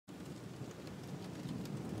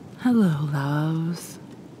Hello, loves.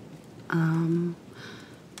 I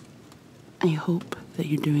hope that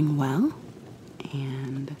you're doing well,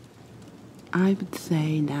 and I would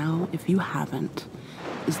say now, if you haven't,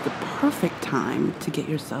 is the perfect time to get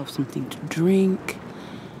yourself something to drink,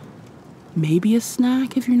 maybe a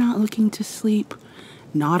snack if you're not looking to sleep,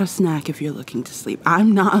 not a snack if you're looking to sleep.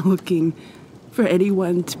 I'm not looking for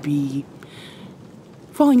anyone to be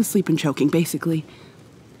falling asleep and choking, basically.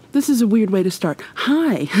 This is a weird way to start.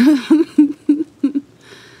 Hi.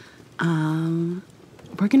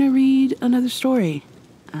 We're going to read another story.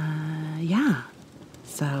 Yeah.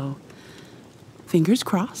 So, fingers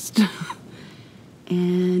crossed.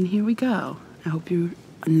 And here we go. I hope you're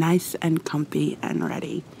nice and comfy and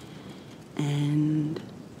ready. And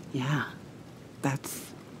yeah,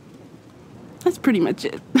 that's pretty much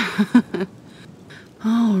it.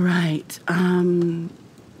 All right.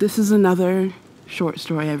 This is another short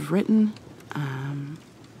story I've written.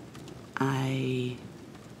 I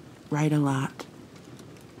write a lot.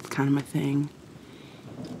 It's kind of my thing.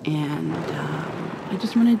 And I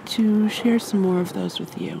just wanted to share some more of those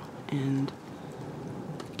with you and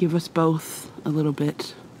give us both a little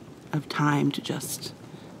bit of time to just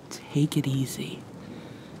take it easy.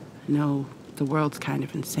 I know the world's kind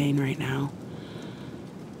of insane right now.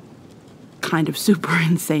 Kind of super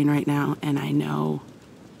insane right now, and I know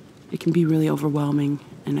it can be really overwhelming,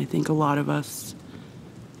 and I think a lot of us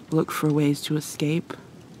look for ways to escape.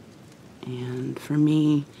 And for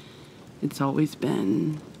me, it's always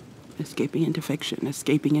been escaping into fiction,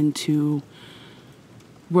 escaping into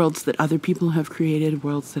worlds that other people have created,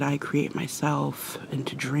 worlds that I create myself,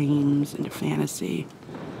 into dreams, into fantasy.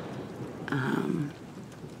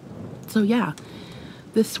 So yeah,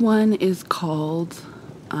 this one is called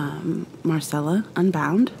Marcella,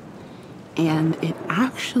 Unbound, and it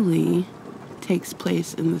actually takes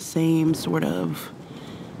place in the same sort of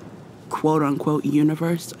quote-unquote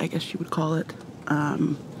universe, I guess you would call it,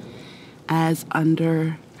 as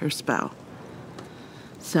Under Her Spell.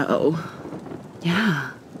 So,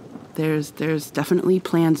 yeah, there's definitely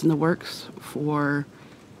plans in the works for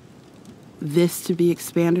this to be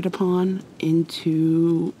expanded upon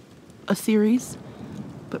into a series.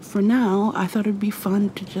 But for now, I thought it'd be fun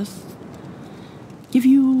to just give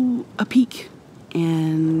you a peek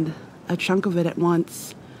and a chunk of it at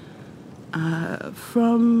once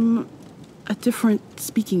from a different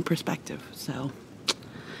speaking perspective. So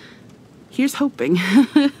here's hoping.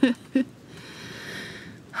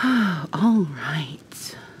 All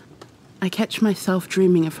right. I catch myself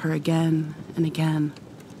dreaming of her again and again.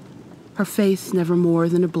 Her face never more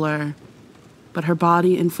than a blur, but her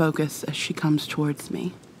body in focus as she comes towards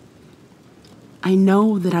me. I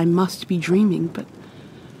know that I must be dreaming, but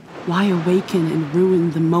why awaken and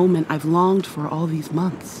ruin the moment I've longed for all these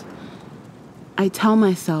months? I tell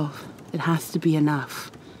myself it has to be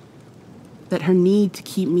enough, that her need to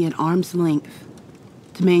keep me at arm's length,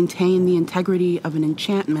 to maintain the integrity of an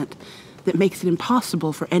enchantment that makes it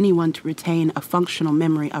impossible for anyone to retain a functional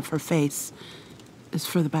memory of her face, is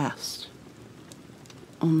for the best.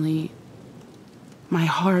 Only my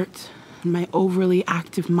heart and my overly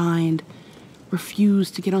active mind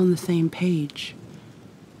refuse to get on the same page.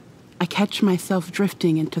 I catch myself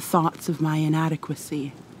drifting into thoughts of my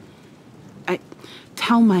inadequacy. I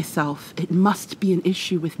tell myself it must be an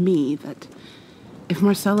issue with me, that if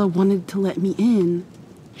Marcella wanted to let me in,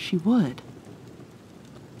 she would.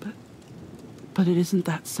 But it isn't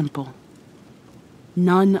that simple.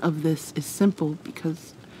 None of this is simple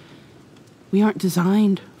because we aren't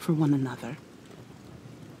designed for one another.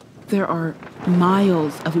 There are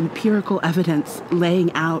miles of empirical evidence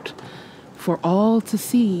laying out for all to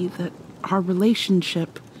see that our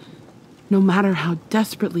relationship, no matter how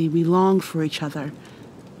desperately we long for each other,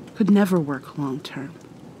 could never work long term.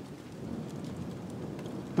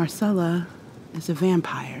 Marcella is a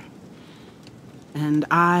vampire, and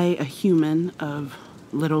I a human of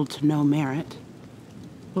little to no merit.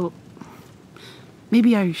 Well,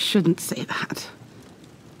 maybe I shouldn't say that.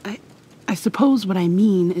 I suppose what I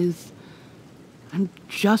mean is I'm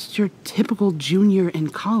just your typical junior in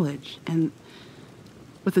college, and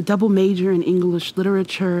with a double major in English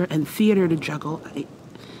literature and theater to juggle,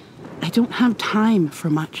 I don't have time for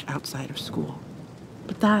much outside of school.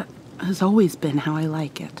 But that has always been how I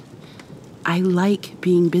like it. I like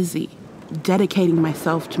being busy, dedicating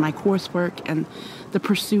myself to my coursework and the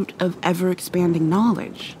pursuit of ever-expanding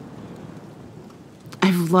knowledge.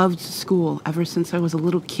 I've loved school ever since I was a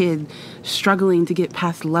little kid, struggling to get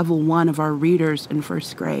past level 1 of our readers in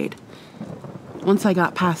first grade. Once I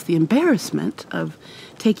got past the embarrassment of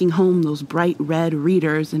taking home those bright red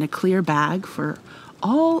readers in a clear bag for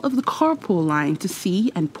all of the carpool line to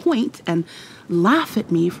see and point and laugh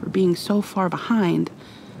at me for being so far behind.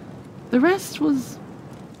 The rest was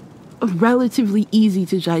a relatively easy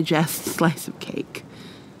to digest slice of cake.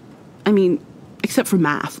 I mean, except for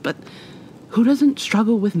math, but who doesn't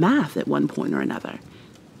struggle with math at one point or another?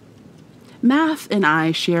 Math and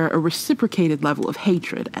I share a reciprocated level of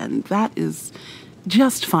hatred, and that is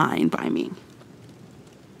just fine by me.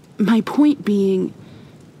 My point being,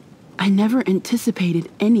 I never anticipated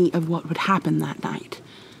any of what would happen that night,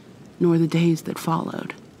 nor the days that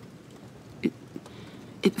followed.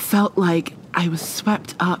 It felt like I was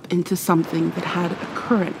swept up into something that had a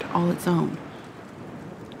current all its own.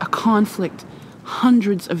 A conflict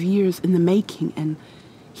hundreds of years in the making, and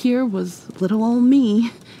here was little old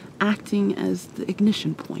me acting as the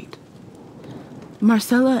ignition point.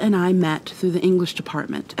 Marcella and I met through the English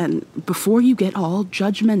department, and before you get all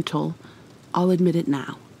judgmental, I'll admit it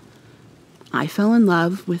now. I fell in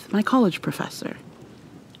love with my college professor.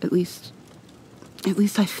 At least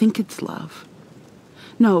I think it's love.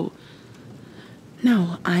 No,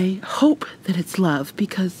 I hope that it's love,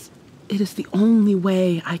 because it is the only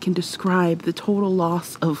way I can describe the total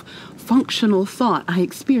loss of functional thought I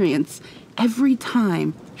experience every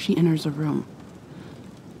time she enters a room.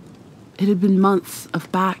 It had been months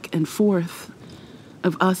of back and forth,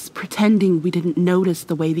 of us pretending we didn't notice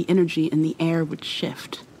the way the energy in the air would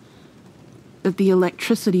shift. That the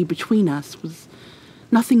electricity between us was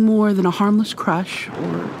nothing more than a harmless crush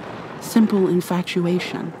or simple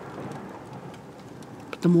infatuation.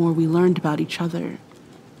 But the more we learned about each other,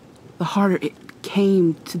 the harder it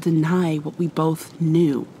came to deny what we both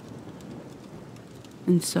knew.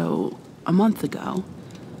 And so, a month ago,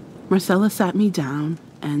 Marcella sat me down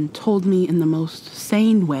and told me in the most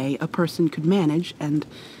sane way a person could manage, and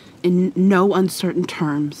in no uncertain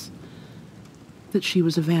terms, that she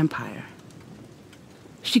was a vampire.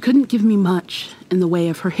 She couldn't give me much in the way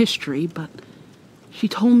of her history, but she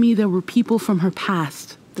told me there were people from her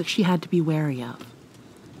past that she had to be wary of.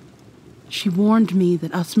 She warned me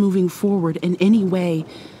that us moving forward in any way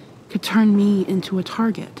could turn me into a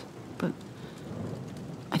target, but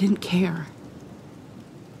I didn't care.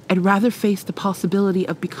 I'd rather face the possibility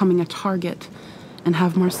of becoming a target and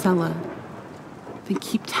have Marcella than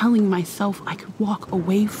keep telling myself I could walk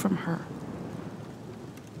away from her.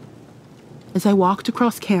 As I walked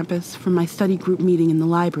across campus from my study group meeting in the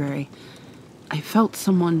library, I felt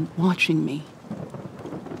someone watching me.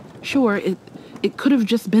 Sure, it could have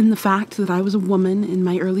just been the fact that I was a woman in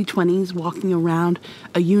my early 20s walking around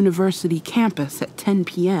a university campus at 10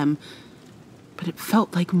 p.m., but it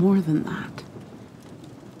felt like more than that.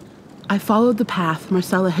 I followed the path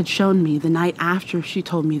Marcella had shown me the night after she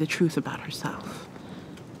told me the truth about herself.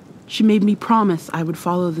 She made me promise I would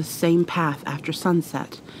follow the same path after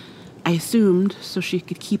sunset. I assumed so she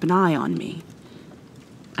could keep an eye on me.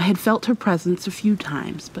 I had felt her presence a few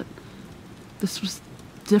times, but this was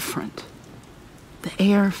different. The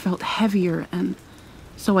air felt heavier, and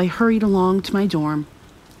so I hurried along to my dorm,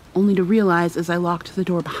 only to realize as I locked the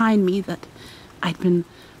door behind me that I'd been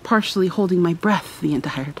partially holding my breath the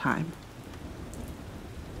entire time.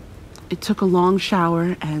 It took a long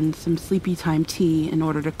shower and some sleepy time tea in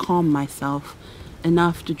order to calm myself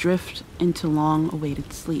enough to drift into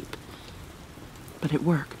long-awaited sleep. But it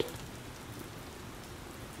worked.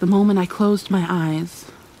 The moment I closed my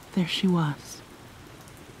eyes, there she was.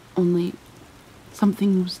 Only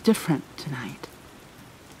something was different tonight.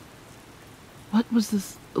 What was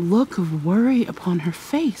this look of worry upon her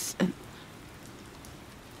face? And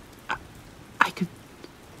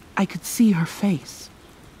I could see her face.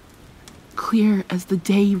 Clear as the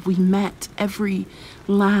day we met, every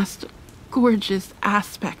last gorgeous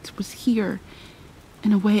aspect was here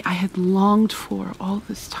in a way I had longed for all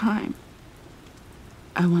this time.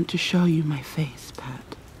 I want to show you my face,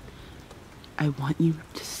 Pat. I want you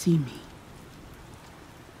to see me.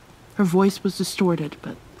 Her voice was distorted,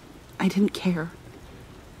 but I didn't care.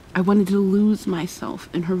 I wanted to lose myself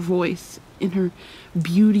in her voice, in her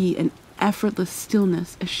beauty and effortless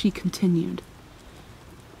stillness as she continued.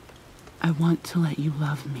 I want to let you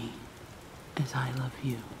love me as I love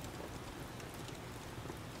you.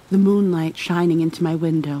 The moonlight shining into my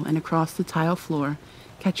window and across the tile floor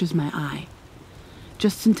catches my eye,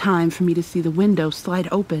 just in time for me to see the window slide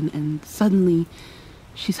open, and suddenly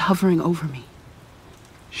she's hovering over me.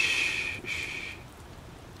 Shh, shh.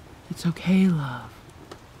 It's okay, love.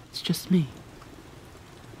 It's just me.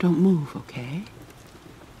 Don't move, okay?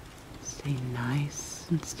 Stay nice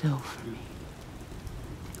and still for me.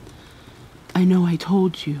 I know I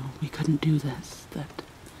told you we couldn't do this, that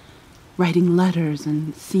writing letters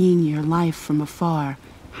and seeing your life from afar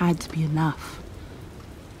had to be enough.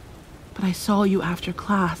 but I saw you after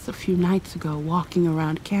class a few nights ago walking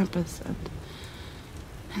around campus,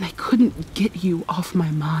 and I couldn't get you off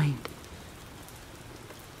my mind.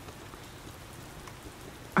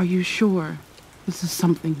 Are you sure this is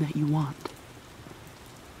something that you want?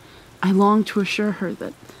 I long to assure her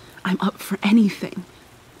that I'm up for anything,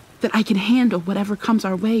 that I can handle whatever comes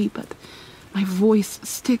our way, but my voice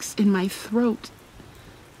sticks in my throat.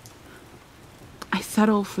 I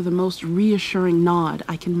settle for the most reassuring nod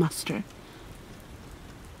I can muster.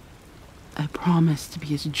 I promise to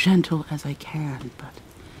be as gentle as I can, but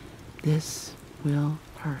this will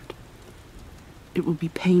hurt. It will be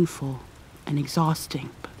painful and exhausting,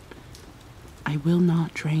 but I will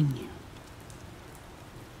not drain you.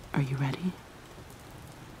 Are you ready?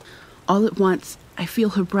 All at once, I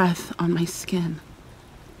feel her breath on my skin,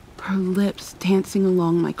 her lips dancing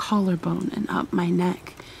along my collarbone and up my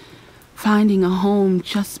neck, finding a home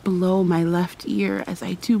just below my left ear as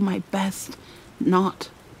I do my best not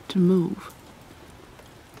to move.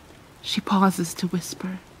 She pauses to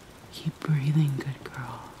whisper, "Keep breathing, good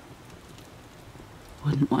girl.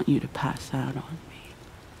 Wouldn't want you to pass out on me."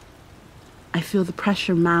 I feel the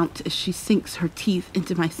pressure mount as she sinks her teeth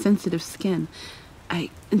into my sensitive skin. I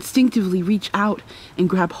instinctively reach out and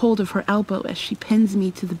grab hold of her elbow as she pins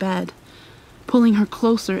me to the bed, pulling her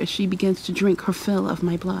closer as she begins to drink her fill of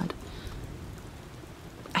my blood.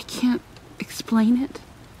 I can't explain it,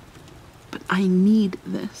 but I need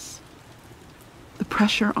this. The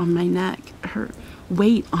pressure on my neck, her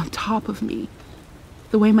weight on top of me,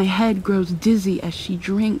 the way my head grows dizzy as she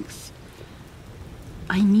drinks.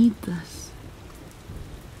 I need this.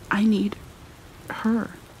 I need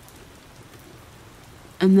her.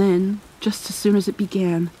 And then, just as soon as it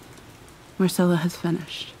began, Marcella has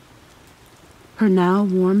finished. Her now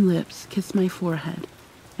warm lips kiss my forehead,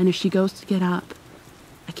 and as she goes to get up,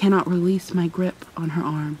 I cannot release my grip on her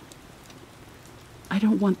arm. I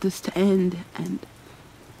don't want this to end, and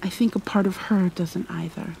I think a part of her doesn't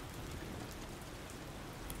either.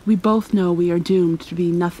 We both know we are doomed to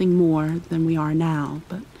be nothing more than we are now,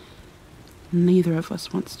 but neither of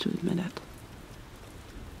us wants to admit it.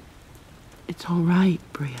 It's all right,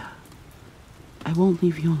 Bria. I won't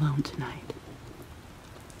leave you alone tonight.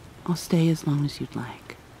 I'll stay as long as you'd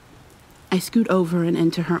like. I scoot over and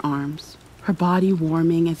into her arms, her body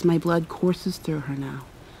warming as my blood courses through her now.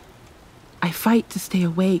 I fight to stay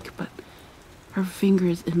awake, but her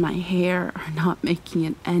fingers in my hair are not making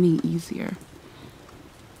it any easier.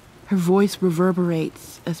 Her voice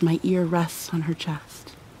reverberates as my ear rests on her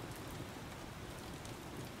chest.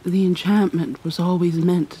 The enchantment was always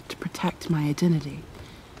meant to protect my identity,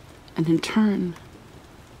 and in turn,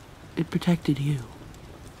 it protected you.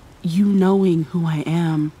 You knowing who I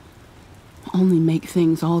am will only make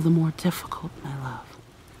things all the more difficult, my love.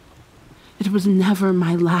 It was never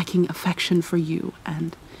my lacking affection for you,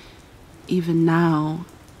 and even now,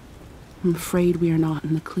 I'm afraid we are not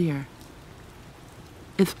in the clear.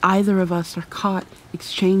 If either of us are caught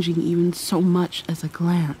exchanging even so much as a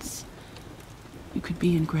glance, you could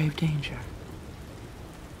be in grave danger.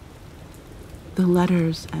 The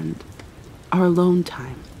letters and our alone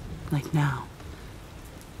time, like now,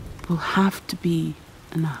 will have to be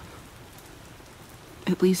enough.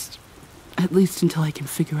 At least until I can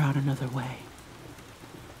figure out another way.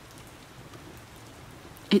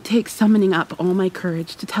 It takes summoning up all my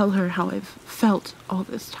courage to tell her how I've felt all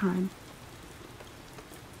this time.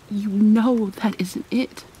 You know that isn't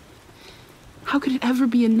it. How could it ever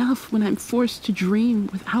be enough when I'm forced to dream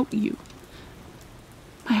without you?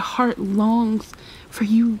 My heart longs for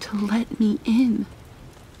you to let me in.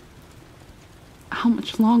 How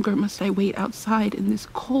much longer must I wait outside in this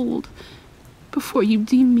cold before you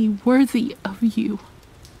deem me worthy of you?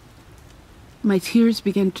 My tears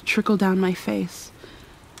begin to trickle down my face,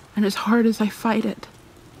 and as hard as I fight it,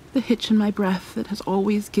 the hitch in my breath that has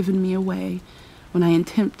always given me away when I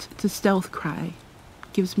attempt to stealth cry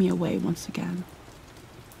gives me away once again.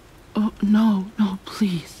 Oh, no,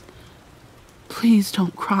 please. Please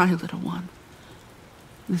don't cry, little one.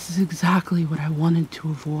 This is exactly what I wanted to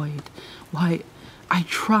avoid. Why, I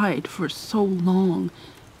tried for so long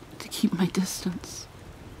to keep my distance.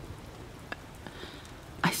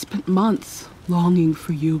 I spent months longing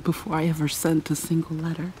for you before I ever sent a single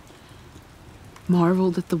letter.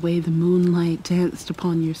 Marveled at the way the moonlight danced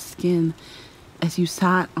upon your skin as you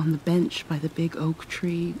sat on the bench by the big oak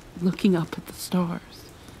tree, looking up at the stars.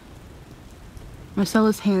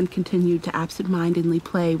 Marcella's hand continued to absent-mindedly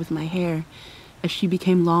play with my hair as she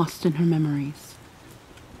became lost in her memories.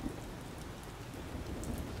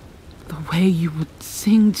 The way you would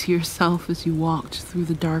sing to yourself as you walked through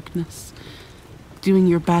the darkness, doing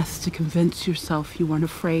your best to convince yourself you weren't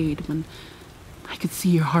afraid when I could see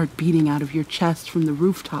your heart beating out of your chest from the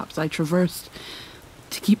rooftops I traversed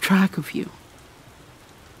to keep track of you.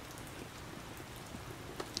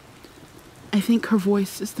 I think her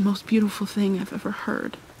voice is the most beautiful thing I've ever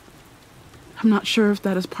heard. I'm not sure if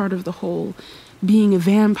that is part of the whole being a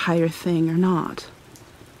vampire thing or not.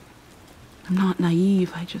 I'm not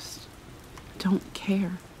naive, I just don't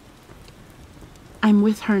care. I'm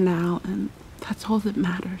with her now, and that's all that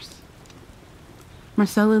matters.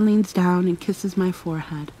 Marcella leans down and kisses my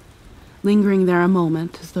forehead, lingering there a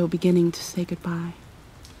moment as though beginning to say goodbye.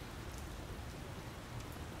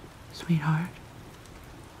 Sweetheart,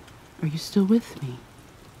 are you still with me?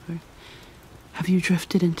 Or have you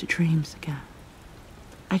drifted into dreams again?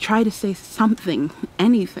 I try to say something,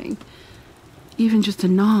 anything, even just a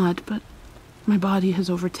nod, but my body has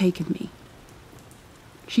overtaken me.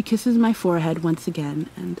 She kisses my forehead once again,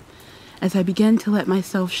 and as I begin to let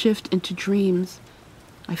myself shift into dreams,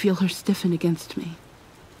 I feel her stiffen against me.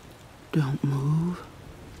 Don't move,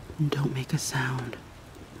 and don't make a sound.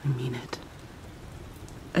 I mean it.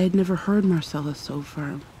 I had never heard Marcella so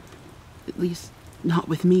firm. At least, not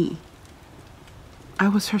with me. I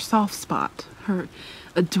was her soft spot, her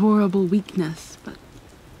adorable weakness, but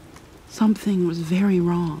something was very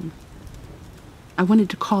wrong. I wanted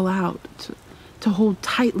to call out, to hold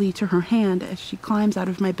tightly to her hand as she climbs out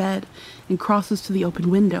of my bed and crosses to the open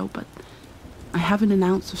window, but I haven't an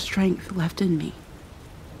ounce of strength left in me.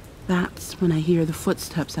 That's when I hear the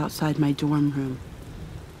footsteps outside my dorm room.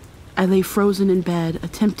 I lay frozen in bed,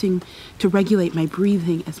 attempting to regulate my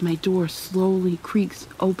breathing as my door slowly creaks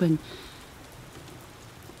open,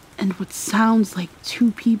 and what sounds like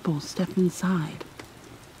two people step inside.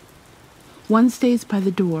 One stays by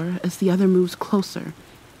the door as the other moves closer,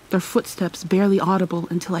 their footsteps barely audible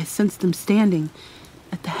until I sense them standing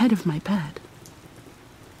at the head of my bed.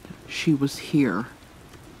 She was here,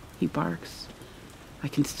 he barks. I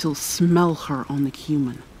can still smell her on the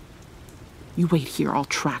human. You wait here, I'll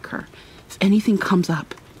track her. If anything comes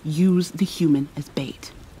up, use the human as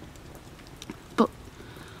bait. But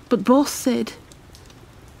boss said...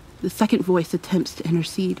 The second voice attempts to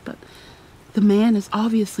intercede, but the man is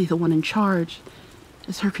obviously the one in charge,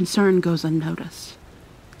 as her concern goes unnoticed.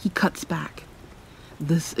 He cuts back.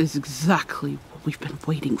 This is exactly what we've been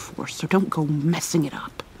waiting for, so don't go messing it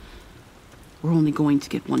up. We're only going to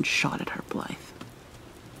get one shot at her, Blythe.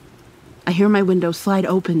 I hear my window slide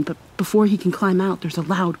open, but before he can climb out, there's a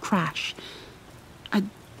loud crash. I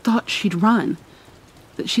thought she'd run,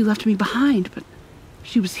 that she left me behind, but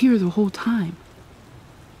she was here the whole time.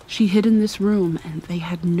 She hid in this room, and they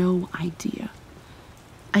had no idea.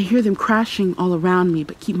 I hear them crashing all around me,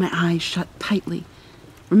 but keep my eyes shut tightly,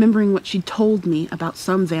 remembering what she'd told me about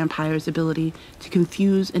some vampires' ability to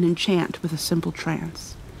confuse and enchant with a simple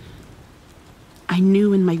trance. I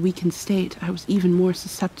knew in my weakened state I was even more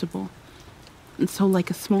susceptible, and so like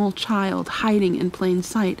a small child hiding in plain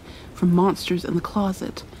sight from monsters in the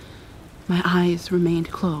closet, my eyes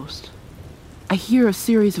remained closed. I hear a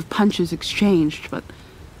series of punches exchanged, but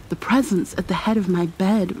the presence at the head of my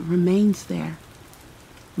bed remains there,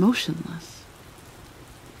 motionless.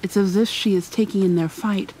 It's as if she is taking in their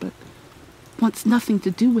fight, but wants nothing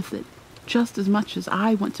to do with it, just as much as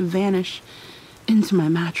I want to vanish into my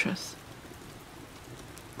mattress.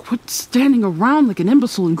 Quit standing around like an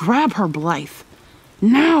imbecile and grab her, Blythe.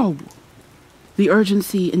 Now! The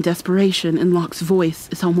urgency and desperation in Locke's voice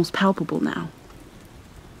is almost palpable now.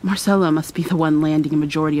 Marcella must be the one landing a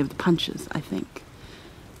majority of the punches, I think,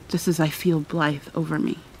 just as I feel Blythe over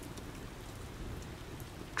me.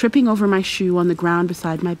 Tripping over my shoe on the ground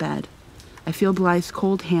beside my bed, I feel Blythe's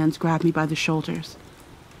cold hands grab me by the shoulders,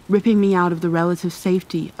 ripping me out of the relative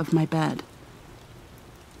safety of my bed.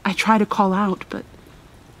 I try to call out, but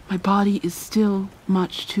my body is still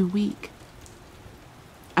much too weak.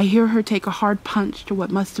 I hear her take a hard punch to what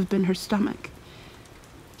must have been her stomach.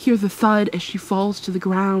 Hear the thud as she falls to the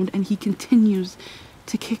ground, and he continues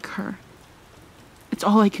to kick her. It's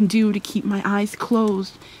all I can do to keep my eyes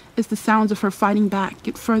closed as the sounds of her fighting back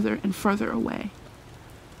get further and further away.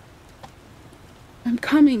 I'm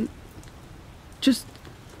coming. Just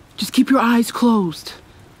keep your eyes closed.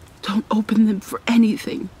 Don't open them for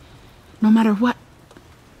anything, no matter what.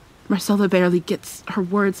 Marcella barely gets her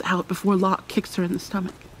words out before Locke kicks her in the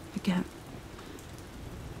stomach again.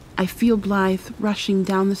 I feel Blythe rushing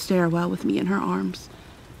down the stairwell with me in her arms.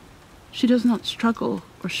 She does not struggle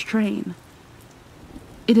or strain.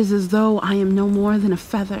 It is as though I am no more than a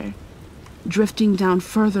feather, drifting down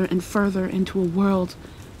further and further into a world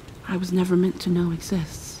I was never meant to know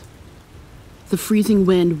exists. The freezing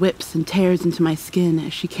wind whips and tears into my skin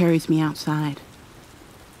as she carries me outside.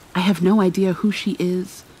 I have no idea who she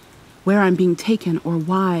is, where I'm being taken, or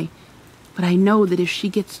why, but I know that if she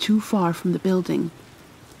gets too far from the building,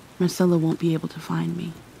 Marcella won't be able to find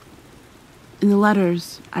me. In the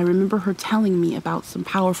letters, I remember her telling me about some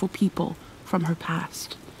powerful people from her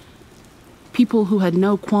past. People who had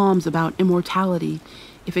no qualms about immortality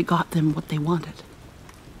if it got them what they wanted.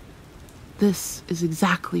 This is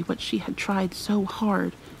exactly what she had tried so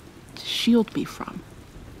hard to shield me from.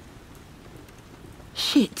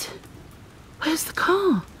 Shit! Where's the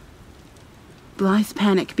car? Blythe's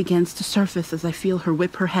panic begins to surface as I feel her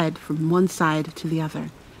whip her head from one side to the other,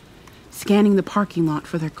 scanning the parking lot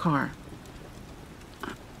for their car.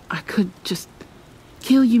 I could just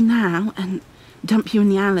kill you now and dump you in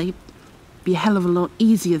the alley. Be a hell of a lot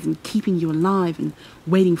easier than keeping you alive and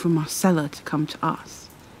waiting for Marcella to come to us.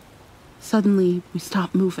 Suddenly, we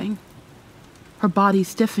stop moving, her body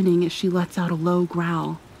stiffening as she lets out a low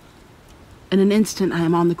growl. In an instant, I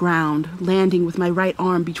am on the ground, landing with my right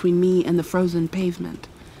arm between me and the frozen pavement.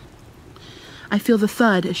 I feel the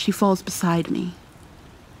thud as she falls beside me.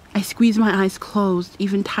 I squeeze my eyes closed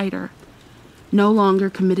even tighter, no longer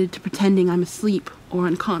committed to pretending I'm asleep or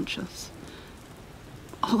unconscious.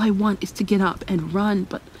 All I want is to get up and run,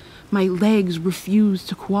 but my legs refuse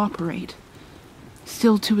to cooperate,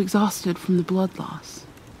 still too exhausted from the blood loss.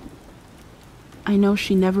 I know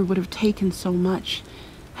she never would have taken so much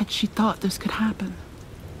had she thought this could happen.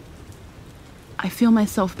 I feel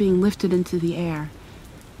myself being lifted into the air,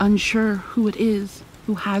 unsure who it is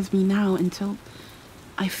who has me now, until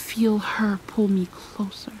I feel her pull me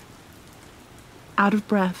closer. Out of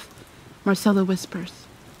breath, Marcella whispers,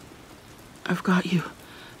 "I've got you,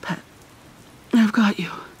 pet. I've got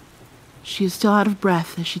you." She is still out of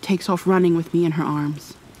breath as she takes off running with me in her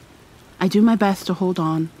arms. I do my best to hold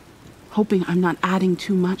on, hoping I'm not adding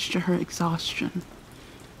too much to her exhaustion.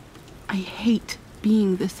 I hate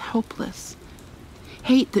being this helpless.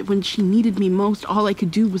 Hate that when she needed me most, all I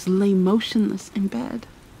could do was lay motionless in bed.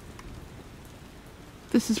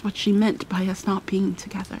 This is what she meant by us not being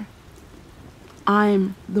together.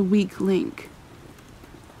 I'm the weak link.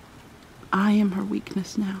 I am her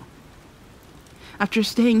weakness now. After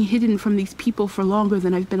staying hidden from these people for longer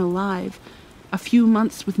than I've been alive, a few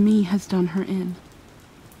months with me has done her in.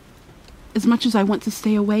 As much as I want to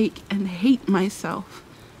stay awake and hate myself,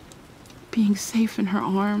 being safe in her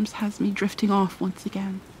arms has me drifting off once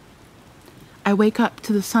again. I wake up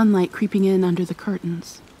to the sunlight creeping in under the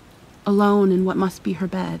curtains, alone in what must be her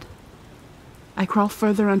bed. I crawl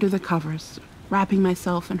further under the covers, wrapping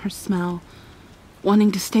myself in her smell,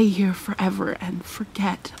 wanting to stay here forever and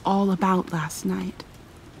forget all about last night.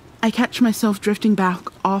 I catch myself drifting back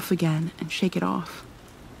off again and shake it off.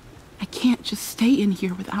 I can't just stay in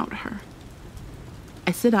here without her.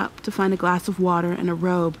 I sit up to find a glass of water and a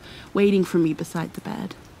robe waiting for me beside the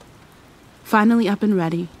bed. Finally up and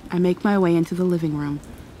ready, I make my way into the living room,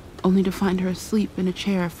 only to find her asleep in a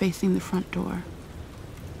chair facing the front door.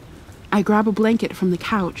 I grab a blanket from the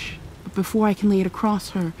couch, but before I can lay it across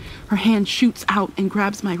her, her hand shoots out and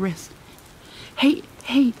grabs my wrist. Hey,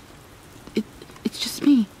 it's just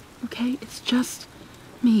me, okay? It's just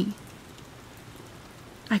me.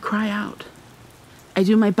 I cry out. I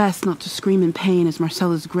do my best not to scream in pain as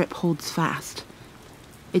Marcella's grip holds fast.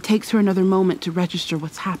 It takes her another moment to register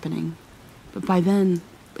what's happening, but by then,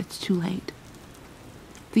 it's too late.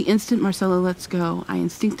 The instant Marcella lets go, I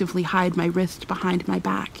instinctively hide my wrist behind my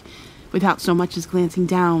back, without so much as glancing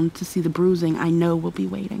down to see the bruising I know will be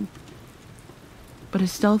waiting. But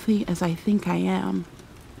as stealthy as I think I am,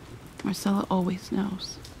 Marcella always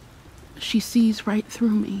knows. She sees right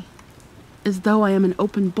through me, as though I am an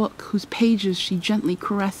open book whose pages she gently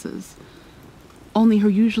caresses. Only her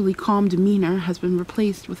usually calm demeanor has been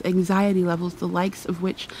replaced with anxiety levels the likes of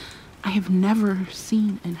which I have never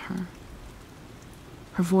seen in her.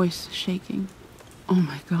 Her voice shaking. "Oh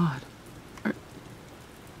my God.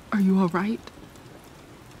 Are you all right?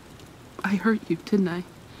 I hurt you, didn't I?"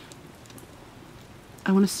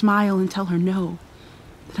 I want to smile and tell her no,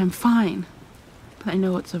 that I'm fine, but I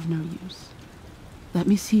know it's of no use. "Let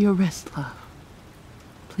me see your wrist, love.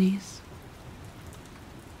 Please."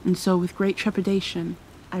 And so with great trepidation,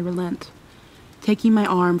 I relent, taking my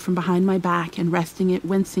arm from behind my back and resting it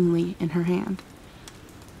wincingly in her hand.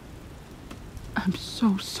 "I'm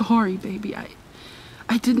so sorry, baby.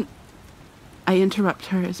 I didn't..." I interrupt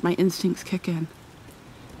her as my instincts kick in.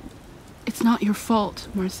 "It's not your fault,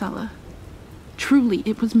 Marcella. Truly,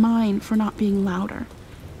 it was mine for not being louder.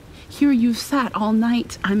 Here you've sat all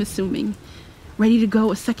night, I'm assuming, ready to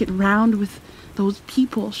go a second round with those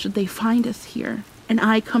people should they find us here, and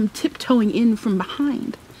I come tiptoeing in from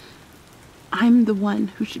behind. I'm the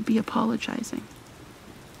one who should be apologizing."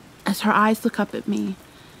 As her eyes look up at me,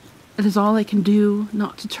 it is all I can do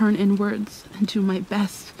not to turn inwards and do my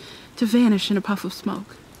best to vanish in a puff of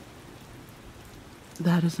smoke.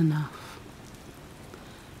 That is enough.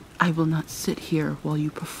 I will not sit here while you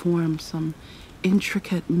perform some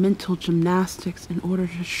intricate mental gymnastics in order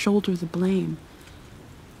to shoulder the blame,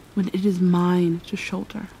 when it is mine to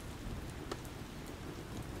shoulder.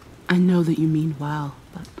 I know that you mean well,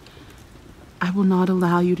 but I will not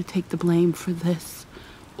allow you to take the blame for this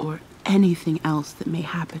or anything else that may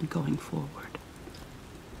happen going forward.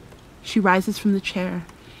 She rises from the chair,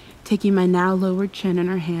 taking my now lowered chin in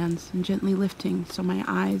her hands and gently lifting so my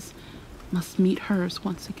eyes must meet hers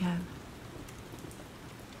once again.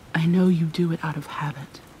 I know you do it out of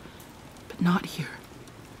habit, but not here.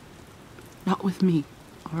 Not with me,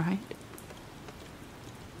 all right?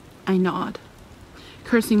 I nod,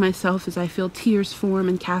 cursing myself as I feel tears form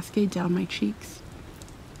and cascade down my cheeks.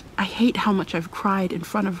 I hate how much I've cried in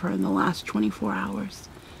front of her in the last 24 hours.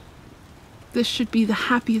 This should be the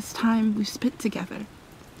happiest time we've spent together.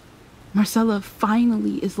 Marcella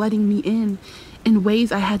finally is letting me in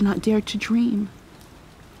ways I had not dared to dream.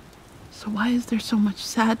 So why is there so much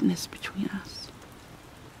sadness between us?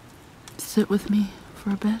 Sit with me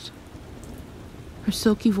for a bit. Her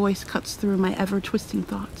silky voice cuts through my ever-twisting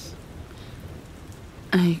thoughts.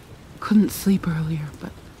 I couldn't sleep earlier,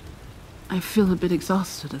 but I feel a bit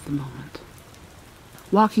exhausted at the moment.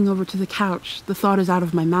 Walking over to the couch, the thought is out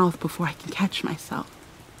of my mouth before I can catch myself.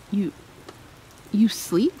 You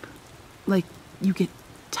sleep? Like, you get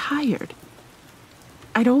tired?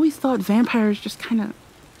 I'd always thought vampires just kind of,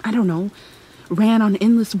 I don't know, ran on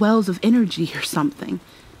endless wells of energy or something.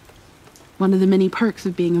 One of the many perks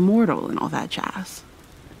of being immortal and all that jazz.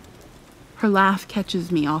 Her laugh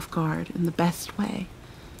catches me off guard in the best way,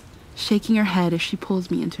 shaking her head as she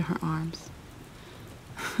pulls me into her arms.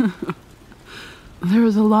 There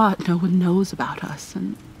is a lot no one knows about us,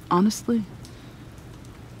 and honestly,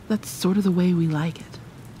 that's sort of the way we like it.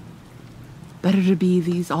 Better to be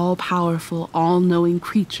these all-powerful, all-knowing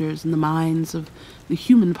creatures in the minds of the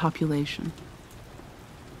human population.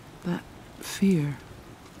 That fear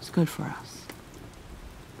is good for us.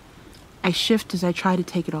 I shift as I try to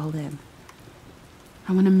take it all in.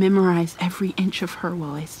 I want to memorize every inch of her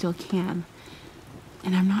while I still can,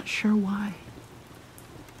 and I'm not sure why.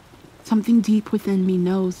 Something deep within me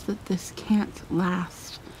knows that this can't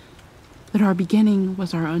last, that our beginning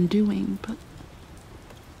was our undoing, but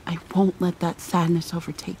I won't let that sadness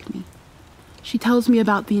overtake me. She tells me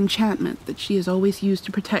about the enchantment that she has always used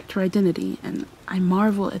to protect her identity, and I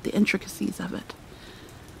marvel at the intricacies of it.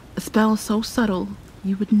 A spell so subtle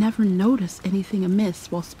you would never notice anything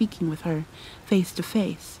amiss while speaking with her face to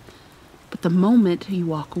face, but the moment you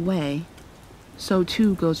walk away, so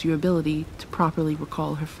too goes your ability to properly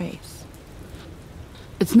recall her face.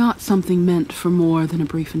 It's not something meant for more than a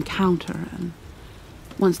brief encounter, and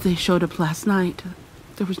once they showed up last night,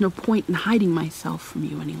 there was no point in hiding myself from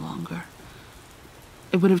you any longer.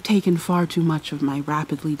 It would have taken far too much of my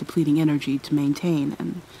rapidly depleting energy to maintain,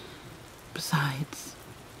 and besides,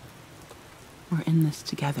 we're in this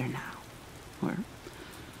together now, or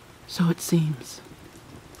so it seems.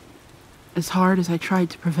 As hard as I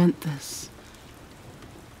tried to prevent this,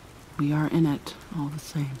 we are in it all the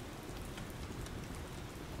same.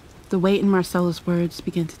 The weight in Marcella's words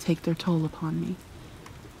began to take their toll upon me.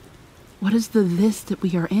 What is the this that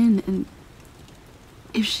we are in, and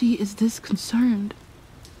if she is this concerned,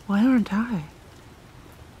 why aren't I?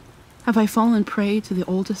 Have I fallen prey to the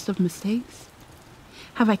oldest of mistakes?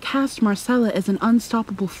 Have I cast Marcella as an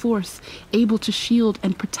unstoppable force, able to shield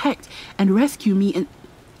and protect and rescue me and...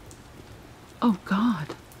 Oh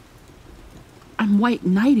God. I'm white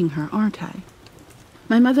knighting her, aren't I?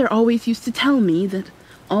 My mother always used to tell me that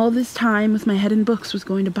all this time with my head in books was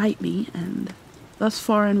going to bite me, and thus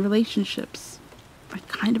far in relationships, it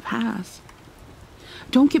kind of has.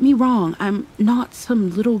 Don't get me wrong, I'm not some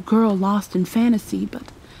little girl lost in fantasy, but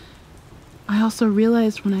I also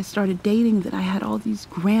realized when I started dating that I had all these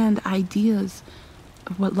grand ideas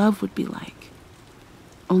of what love would be like.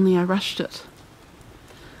 Only I rushed it.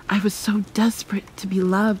 I was so desperate to be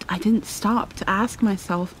loved, I didn't stop to ask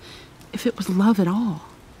myself if it was love at all.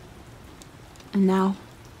 And now,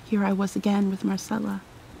 here I was again with Marcella,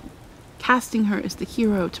 casting her as the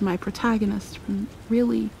hero to my protagonist, when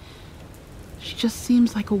really, she just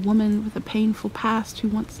seems like a woman with a painful past who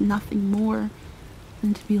wants nothing more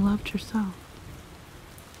than to be loved herself.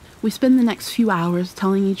 We spend the next few hours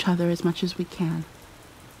telling each other as much as we can,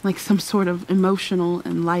 like some sort of emotional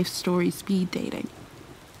and life story speed dating.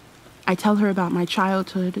 I tell her about my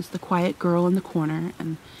childhood as the quiet girl in the corner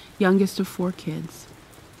and youngest of 4 kids.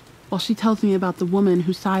 while she tells me about the woman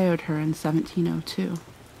who sired her in 1702.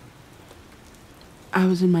 I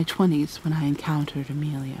was in my 20s when I encountered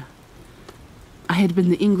Amelia. I had been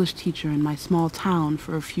the English teacher in my small town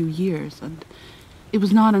for a few years, and it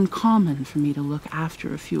was not uncommon for me to look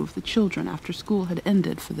after a few of the children after school had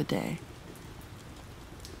ended for the day.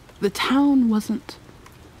 The town wasn't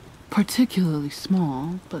particularly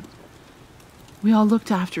small, but we all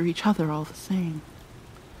looked after each other all the same.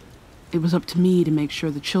 It was up to me to make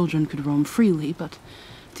sure the children could roam freely, but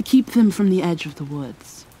to keep them from the edge of the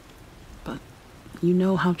woods. But you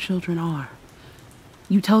know how children are.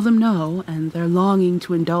 You tell them no, and their longing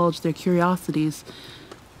to indulge their curiosities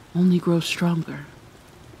only grows stronger.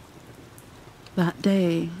 That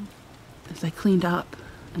day, as I cleaned up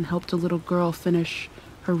and helped a little girl finish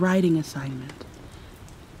her writing assignment,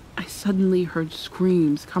 I suddenly heard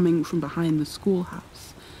screams coming from behind the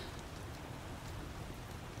schoolhouse.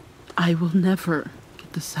 I will never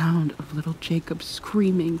get the sound of little Jacob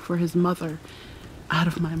screaming for his mother out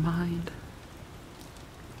of my mind,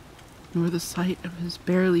 nor the sight of his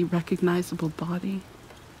barely recognizable body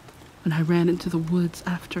when I ran into the woods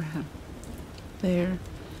after him. There,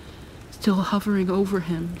 still hovering over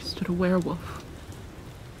him, stood a werewolf.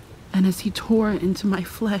 And as he tore into my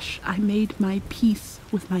flesh, I made my peace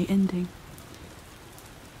with my ending.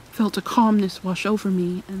 Felt a calmness wash over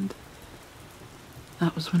me, and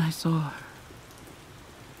that was when I saw her.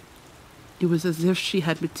 It was as if she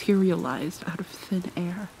had materialized out of thin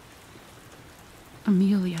air.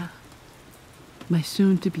 Amelia, my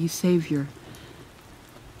soon-to-be savior,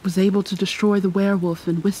 was able to destroy the werewolf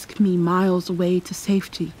and whisk me miles away to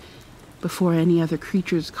safety before any other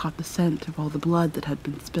creatures caught the scent of all the blood that had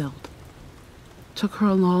been spilled. It took her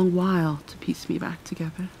a long while to piece me back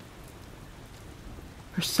together.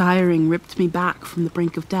 Her siring ripped me back from the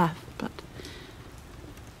brink of death, but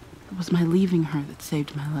it was my leaving her that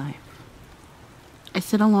saved my life. I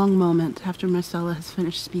sit a long moment after Marcella has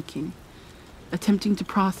finished speaking, attempting to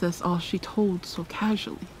process all she told so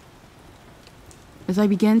casually. As I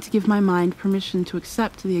began to give my mind permission to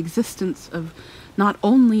accept the existence of not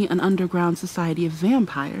only an underground society of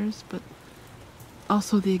vampires, but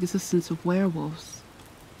also the existence of werewolves,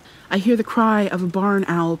 I hear the cry of a barn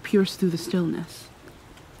owl pierce through the stillness.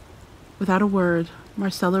 Without a word,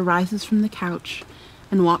 Marcella rises from the couch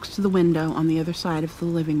and walks to the window on the other side of the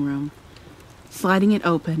living room, sliding it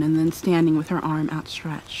open and then standing with her arm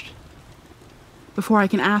outstretched. Before I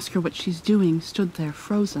can ask her what she's doing, stood there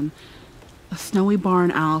frozen, a snowy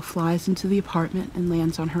barn owl flies into the apartment and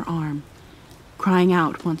lands on her arm, crying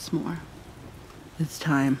out once more. "It's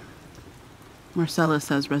time," Marcella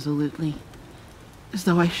says resolutely, as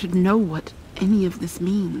though I should know what any of this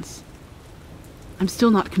means. I'm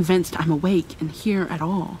still not convinced I'm awake and here at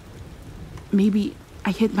all. Maybe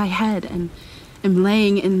I hit my head and am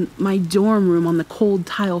laying in my dorm room on the cold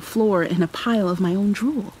tile floor in a pile of my own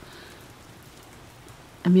drool.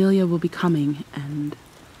 Amelia will be coming, and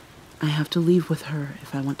I have to leave with her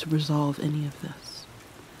if I want to resolve any of this.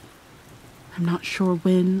 I'm not sure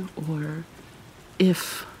when or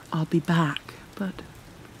if I'll be back, but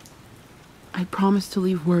I promise to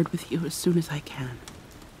leave word with you as soon as I can.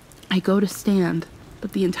 I go to stand,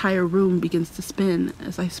 but the entire room begins to spin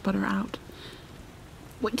as I sputter out.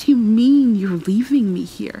 What do you mean you're leaving me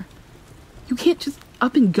here? You can't just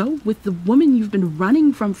up and go with the woman you've been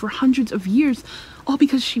running from for hundreds of years, all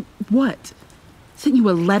because she, what? Sent you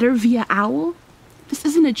a letter via owl? This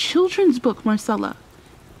isn't a children's book, Marcella.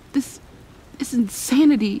 This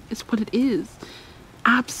insanity is what it is.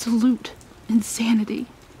 Absolute insanity.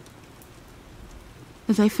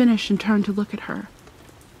 As I finish and turn to look at her,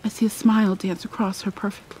 I see a smile dance across her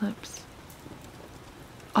perfect lips.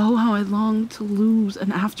 Oh, how I long to lose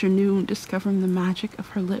an afternoon discovering the magic of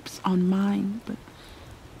her lips on mine, but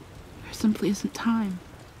there simply isn't time.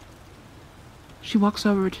 She walks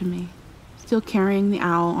over to me, still carrying the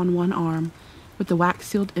owl on one arm, with the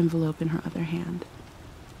wax-sealed envelope in her other hand.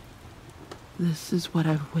 This is what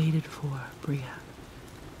I've waited for, Bria.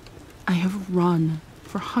 I have run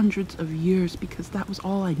for hundreds of years because that was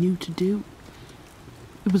all I knew to do.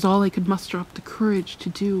 It was all I could muster up the courage to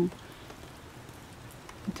do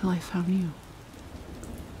until I found you.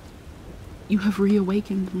 You have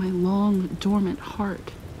reawakened my long dormant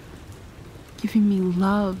heart, giving me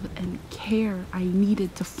love and care I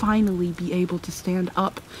needed to finally be able to stand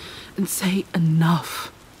up and say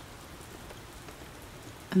enough.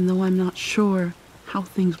 And though I'm not sure how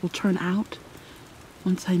things will turn out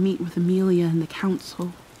once I meet with Amelia and the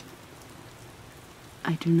council,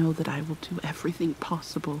 I do know that I will do everything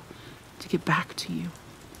possible to get back to you.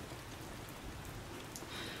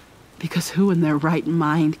 Because who in their right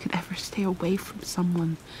mind could ever stay away from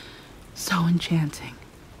someone So enchanting.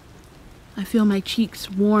 I feel my cheeks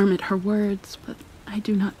warm at her words, but I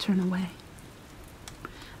do not turn away.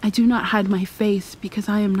 I do not hide my face because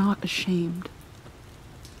I am not ashamed.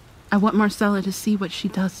 I want Marcella to see what she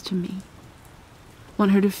does to me.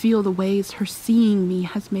 Want her to feel the ways her seeing me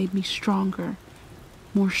has made me stronger,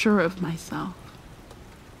 more sure of myself.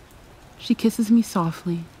 She kisses me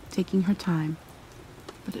softly, taking her time,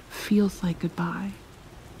 but it feels like goodbye.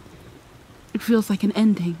 It feels like an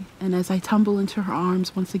ending, and as I tumble into her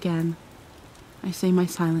arms once again, I say my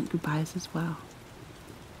silent goodbyes as well.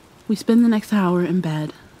 We spend the next hour in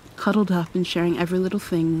bed, cuddled up and sharing every little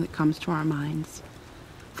thing that comes to our minds,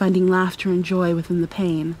 finding laughter and joy within the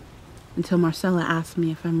pain, until Marcella asks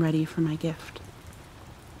me if I'm ready for my gift.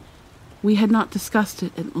 We had not discussed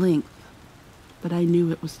it at length, but I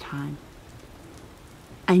knew it was time.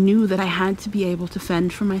 I knew that I had to be able to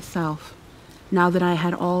fend for myself now that I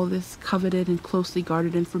had all this coveted and closely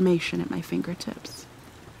guarded information at my fingertips.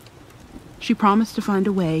 She promised to find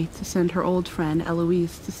a way to send her old friend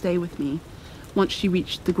Eloise to stay with me once she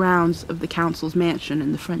reached the grounds of the council's mansion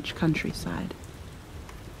in the French countryside.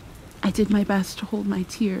 I did my best to hold my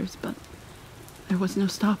tears, but there was no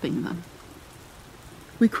stopping them.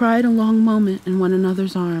 We cried a long moment in one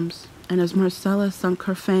another's arms, and as Marcella sunk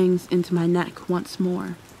her fangs into my neck once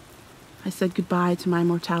more, I said goodbye to my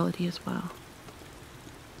mortality as well.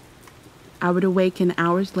 I would awaken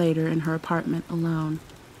hours later in her apartment alone,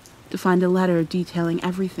 to find a letter detailing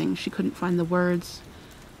everything she couldn't find the words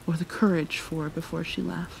or the courage for before she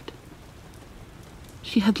left.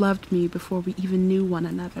 She had loved me before we even knew one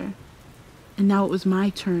another, and now it was my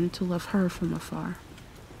turn to love her from afar.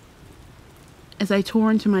 As I tore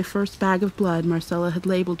into my first bag of blood Marcella had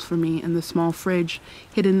labeled for me in the small fridge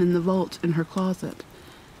hidden in the vault in her closet,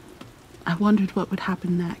 I wondered what would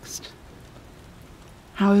happen next.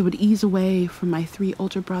 How I would ease away from my 3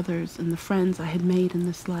 older brothers and the friends I had made in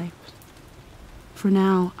this life. For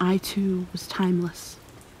now, I too was timeless,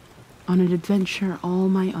 on an adventure all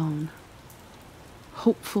my own,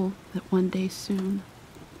 hopeful that one day soon,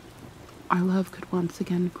 our love could once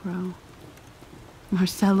again grow.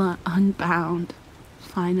 Marcella unbound,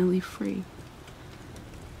 finally free.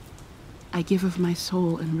 I give of my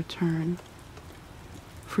soul in return,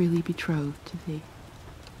 freely betrothed to thee.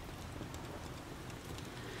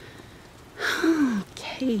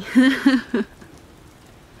 Okay.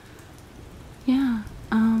 Yeah,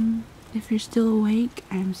 if you're still awake,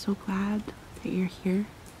 I'm so glad that you're here.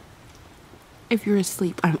 If you're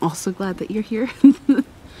asleep, I'm also glad that you're here.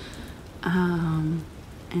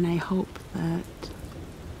 And I hope that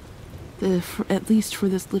at least for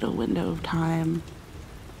this little window of time,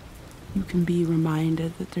 you can be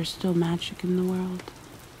reminded that there's still magic in the world,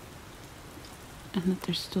 and that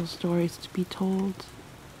there's still stories to be told,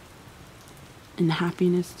 and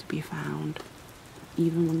happiness to be found,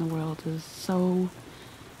 even when the world is so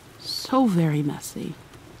very messy.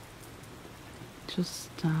 Just,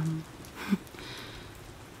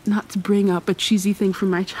 not to bring up a cheesy thing from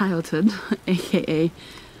my childhood, aka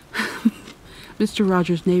Mr.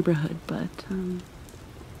 Rogers' Neighborhood, but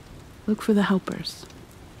look for the helpers.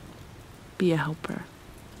 Be a helper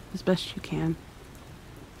as best you can.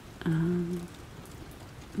 And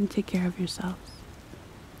take care of yourselves.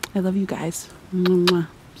 I love you guys. Mwah,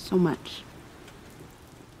 so much.